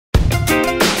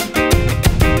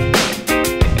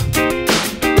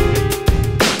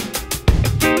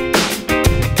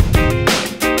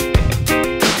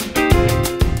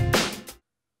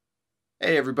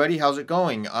everybody. How's it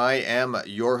going? I am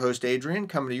your host, Adrian,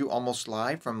 coming to you almost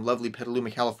live from lovely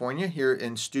Petaluma, California, here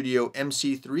in Studio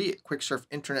MC3 at QuickSurf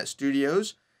Internet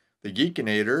Studios. The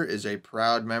Geekinator is a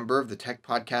proud member of the Tech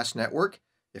Podcast Network.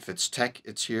 If it's tech,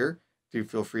 it's here. Do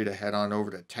feel free to head on over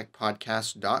to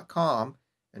techpodcast.com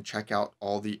and check out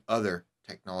all the other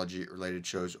technology-related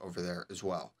shows over there as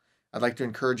well. I'd like to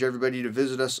encourage everybody to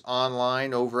visit us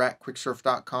online over at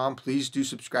quicksurf.com. Please do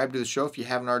subscribe to the show if you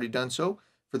haven't already done so.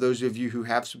 For those of you who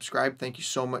have subscribed, thank you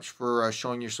so much for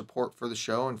showing your support for the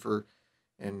show and for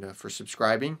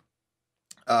subscribing.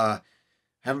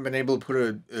 Haven't been able to put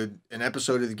an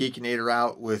episode of the Geekinator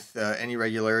out with any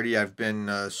regularity. I've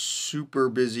been super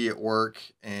busy at work,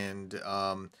 and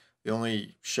the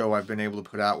only show I've been able to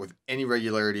put out with any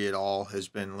regularity at all has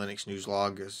been Linux News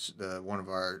Log, as one of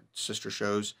our sister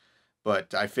shows.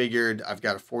 But I figured I've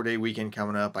got a 4-day weekend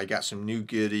coming up. I got some new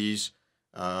goodies.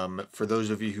 For those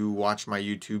of you who watch my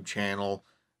YouTube channel,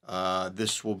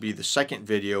 this will be the second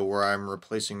video where I'm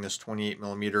replacing this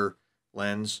 28mm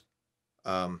lens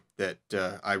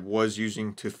that I was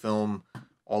using to film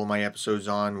all of my episodes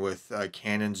on with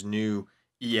Canon's new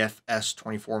EFS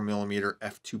 24mm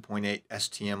f2.8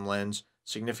 STM lens.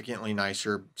 Significantly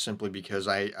nicer, simply because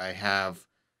I have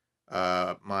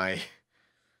my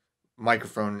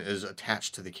microphone is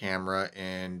attached to the camera,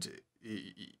 and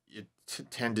it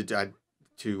tended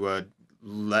to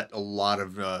let a lot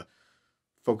of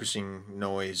focusing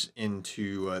noise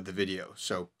into the video.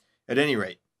 So at any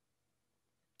rate,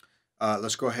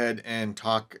 let's go ahead and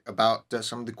talk about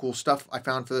some of the cool stuff I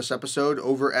found for this episode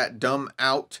over at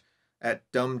dumb-out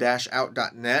at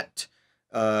dumb-out.net.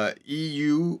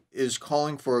 EU is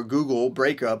calling for a Google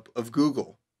breakup of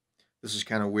Google. This is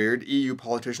kind of weird. EU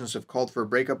politicians have called for a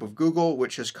breakup of Google,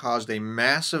 which has caused a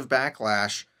massive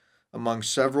backlash among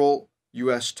several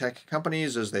U.S. tech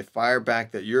companies as they fire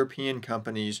back that European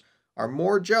companies are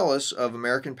more jealous of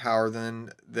American power than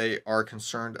they are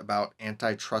concerned about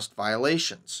antitrust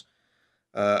violations.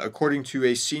 According to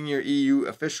a senior EU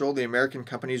official, the American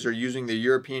companies are using the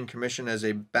European Commission as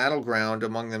a battleground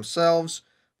among themselves.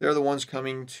 They're the ones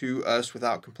coming to us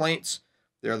without complaints.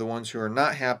 They're the ones who are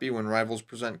not happy when rivals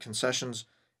present concessions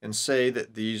and say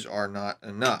that these are not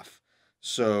enough.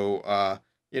 So,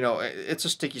 it's a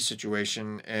sticky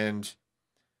situation, and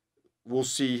we'll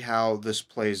see how this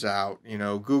plays out.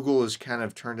 Google is kind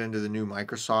of turned into the new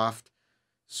Microsoft,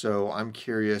 so I'm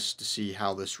curious to see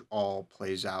how this all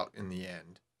plays out in the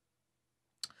end.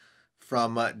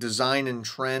 From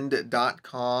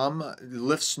designandtrend.com,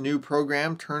 Lyft's new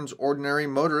program turns ordinary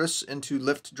motorists into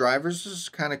Lyft drivers. This is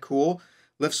kind of cool.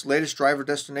 Lyft's latest driver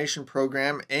destination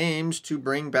program aims to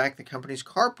bring back the company's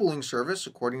carpooling service,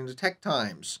 according to Tech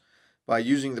Times. By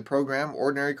using the program,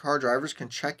 ordinary car drivers can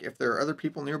check if there are other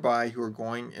people nearby who are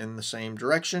going in the same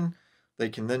direction. They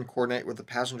can then coordinate with the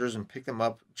passengers and pick them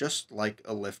up just like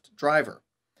a Lyft driver.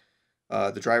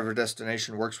 The driver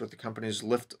destination works with the company's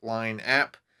Lyft Line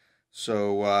app,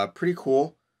 so pretty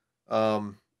cool.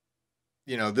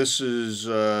 This is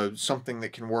something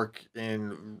that can work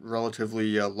in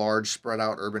relatively large, spread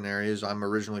out urban areas. I'm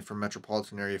originally from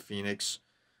metropolitan area Phoenix.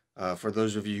 For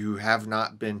those of you who have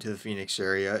not been to the Phoenix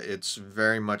area, it's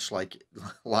very much like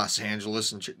Los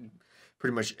Angeles and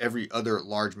pretty much every other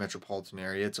large metropolitan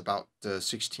area. It's about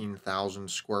 16,000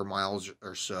 square miles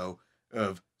or so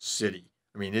of city.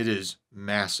 I mean, it is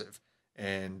massive,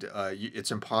 and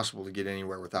it's impossible to get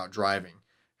anywhere without driving.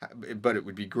 But it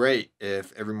would be great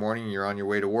if every morning you're on your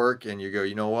way to work and you go,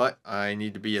 you know what, I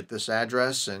need to be at this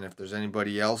address, and if there's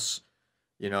anybody else,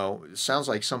 it sounds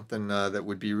like something that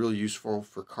would be really useful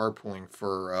for carpooling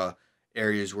for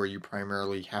areas where you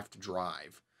primarily have to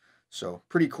drive. So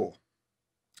pretty cool.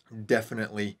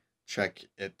 Definitely check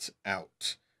it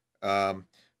out.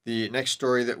 The next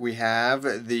story that we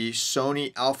have, the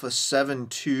Sony Alpha 7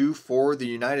 II for the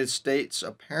United States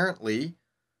apparently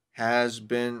has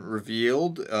been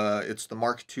revealed. It's the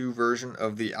Mark II version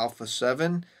of the Alpha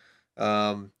 7,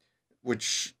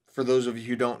 which, for those of you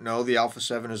who don't know, the Alpha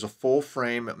 7 is a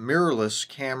full-frame mirrorless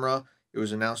camera. It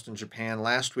was announced in Japan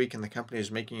last week, and the company is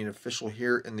making it official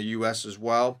here in the U.S. as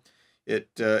well. It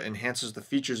enhances the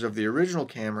features of the original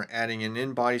camera, adding an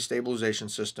in-body stabilization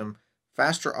system,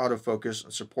 faster autofocus,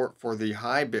 and support for the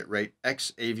high bitrate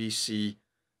XAVC-S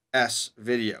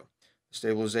video. The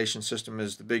stabilization system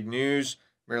is the big news.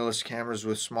 Mirrorless cameras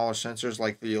with smaller sensors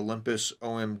like the Olympus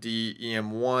OMD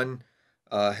EM1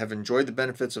 have enjoyed the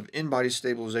benefits of in-body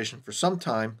stabilization for some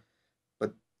time,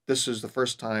 but this is the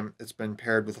first time it's been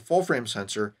paired with a full-frame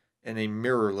sensor and a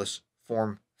mirrorless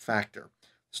form factor.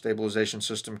 The stabilization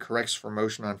system corrects for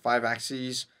motion on 5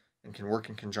 axes and can work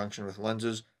in conjunction with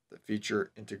lenses that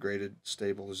feature integrated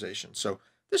stabilization. So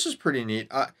This is pretty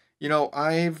neat. You know,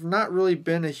 I've not really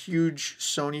been a huge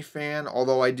Sony fan,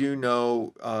 although I do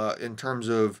know, in terms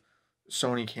of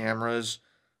Sony cameras,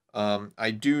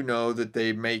 I do know that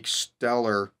they make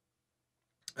stellar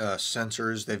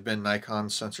sensors. They've been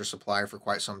Nikon's sensor supplier for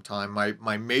quite some time.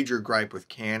 My major gripe with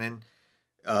Canon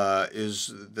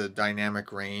is the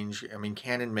dynamic range. I mean,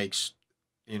 Canon makes,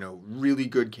 you know, really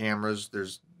good cameras.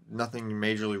 There's nothing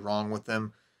majorly wrong with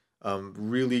them.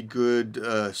 Really good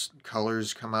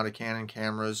colors come out of Canon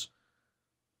cameras.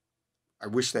 I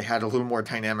wish they had a little more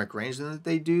dynamic range than that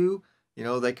they do. You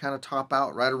know, they kind of top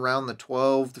out right around the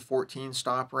 12 to 14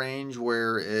 stop range,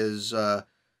 whereas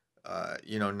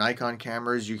you know, Nikon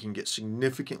cameras, you can get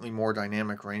significantly more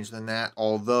dynamic range than that.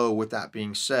 Although, with that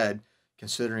being said,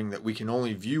 considering that we can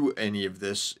only view any of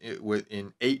this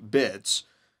in 8 bits,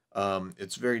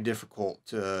 it's very difficult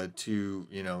to,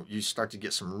 you know, you start to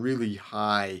get some really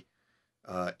high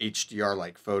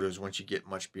HDR-like photos once you get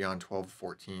much beyond 12 to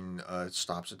 14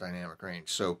 stops of dynamic range.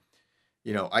 So,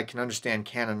 you know, I can understand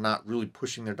Canon not really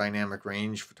pushing their dynamic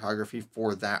range photography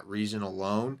for that reason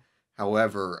alone.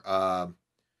 However,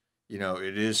 you know,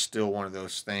 it is still one of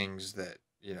those things that,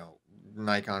 you know,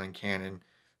 Nikon and Canon,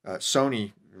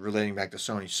 Sony, relating back to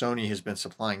Sony, Sony has been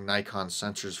supplying Nikon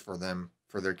sensors for them,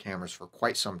 for their cameras for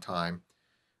quite some time,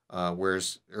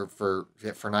 whereas, or for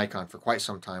Nikon for quite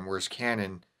some time, whereas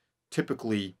Canon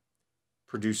typically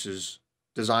produces,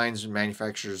 designs and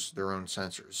manufactures their own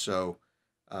sensors. So,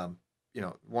 you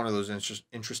know, one of those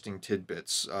interesting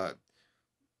tidbits.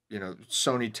 You know,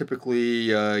 Sony typically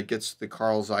gets the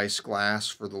Carl Zeiss glass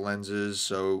for the lenses.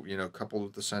 So, you know, coupled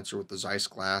with the sensor with the Zeiss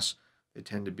glass, they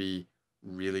tend to be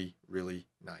really, really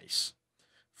nice.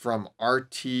 From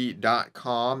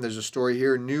RT.com, there's a story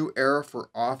here, new era for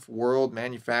off-world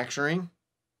manufacturing.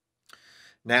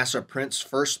 NASA prints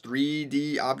first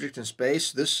 3D object in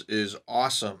space. This is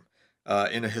awesome.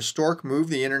 In a historic move,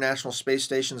 the International Space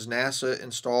Station's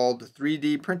NASA-installed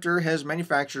 3D printer has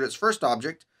manufactured its first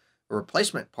object, a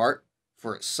replacement part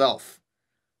for itself.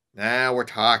 Now we're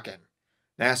talking.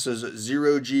 NASA's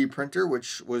zero-G printer,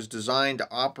 which was designed to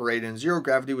operate in zero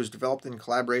gravity, was developed in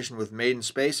collaboration with Made in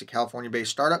Space, a California-based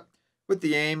startup, with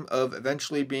the aim of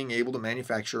eventually being able to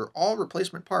manufacture all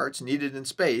replacement parts needed in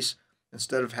space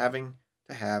instead of having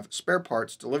to have spare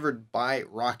parts delivered by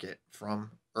rocket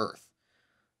from Earth.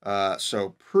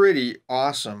 So pretty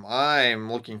awesome.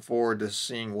 I'm looking forward to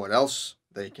seeing what else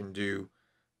they can do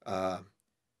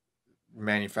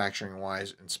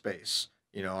manufacturing-wise in space.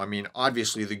 You know, I mean,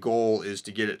 obviously the goal is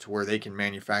to get it to where they can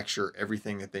manufacture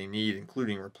everything that they need,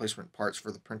 including replacement parts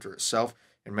for the printer itself,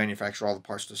 and manufacture all the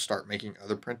parts to start making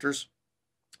other printers.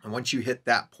 And once you hit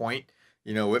that point,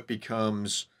 you know, it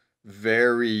becomes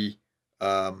very,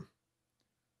 what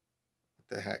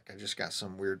the heck, I just got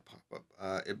some weird pop-up.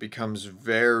 It becomes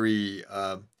very,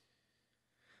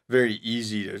 very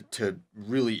easy to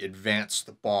really advance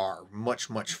the bar much,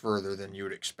 much further than you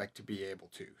would expect to be able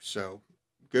to. So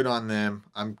good on them.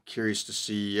 I'm curious to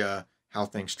see how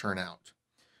things turn out.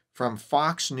 From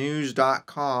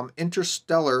FoxNews.com,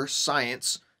 interstellar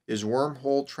science, is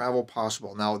wormhole travel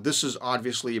possible? Now, this is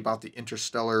obviously about the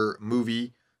Interstellar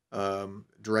movie,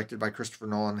 directed by Christopher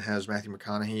Nolan, has Matthew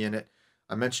McConaughey in it.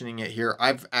 I'm mentioning it here.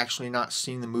 I've actually not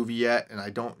seen the movie yet, and I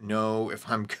don't know if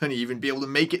I'm going to even be able to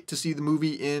make it to see the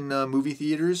movie in movie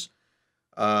theaters.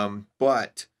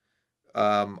 But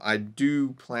I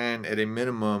do plan at a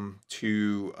minimum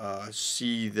to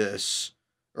see this,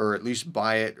 or at least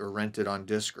buy it or rent it on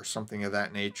disc or something of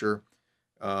that nature.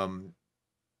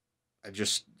 I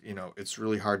just, you know, it's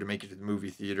really hard to make it to the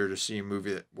movie theater to see a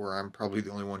movie where I'm probably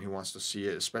the only one who wants to see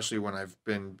it, especially when I've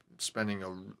been spending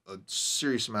a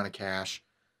serious amount of cash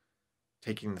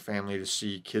taking the family to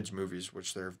see kids' movies,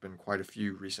 which there have been quite a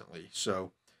few recently.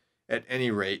 So, at any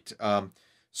rate,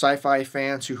 sci-fi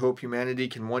fans who hope humanity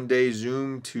can one day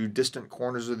zoom to distant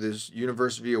corners of this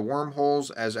universe via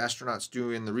wormholes, as astronauts do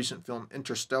in the recent film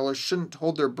Interstellar, shouldn't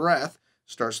hold their breath,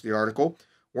 starts the article.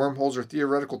 Wormholes are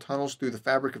theoretical tunnels through the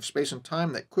fabric of space and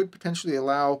time that could potentially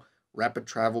allow rapid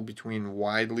travel between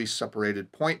widely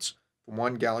separated points, from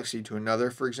one galaxy to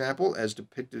another, for example, as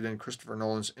depicted in Christopher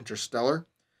Nolan's Interstellar,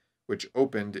 which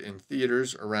opened in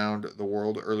theaters around the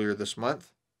world earlier this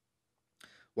month.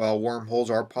 While wormholes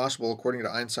are possible according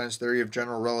to Einstein's theory of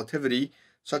general relativity,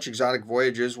 such exotic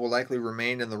voyages will likely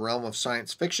remain in the realm of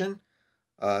science fiction,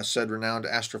 said renowned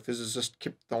astrophysicist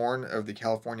Kip Thorne of the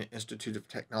California Institute of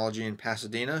Technology in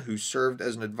Pasadena, who served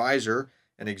as an advisor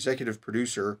and executive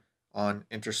producer on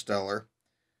Interstellar.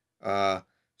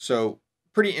 So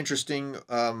pretty interesting.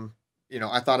 You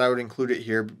know, I thought I would include it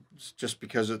here just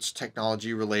because it's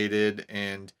technology related,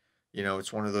 and you know,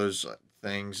 it's one of those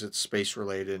things. It's space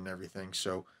related and everything.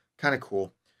 So kind of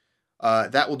cool.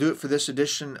 That will do it for this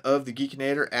edition of the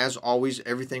Geekinator. As always,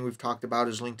 everything we've talked about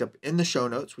is linked up in the show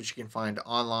notes, which you can find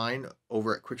online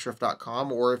over at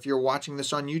quicksurf.com, or if you're watching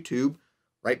this on YouTube,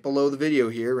 right below the video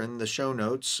here in the show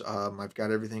notes, I've got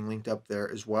everything linked up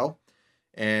there as well.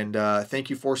 And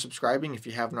thank you for subscribing if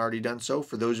you haven't already done so.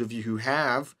 For those of you who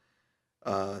have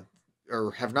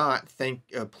or have not,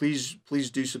 please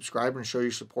do subscribe and show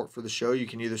your support for the show. You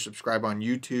can either subscribe on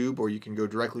YouTube, or you can go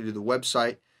directly to the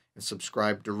website and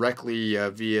subscribe directly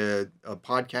via a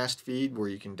podcast feed where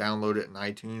you can download it in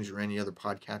iTunes or any other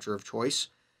podcatcher of choice.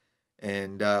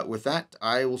 And with that,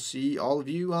 I will see all of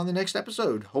you on the next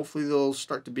episode. Hopefully they'll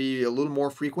start to be a little more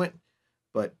frequent,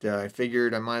 but I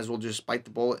figured I might as well just bite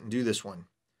the bullet and do this one.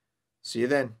 See you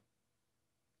then.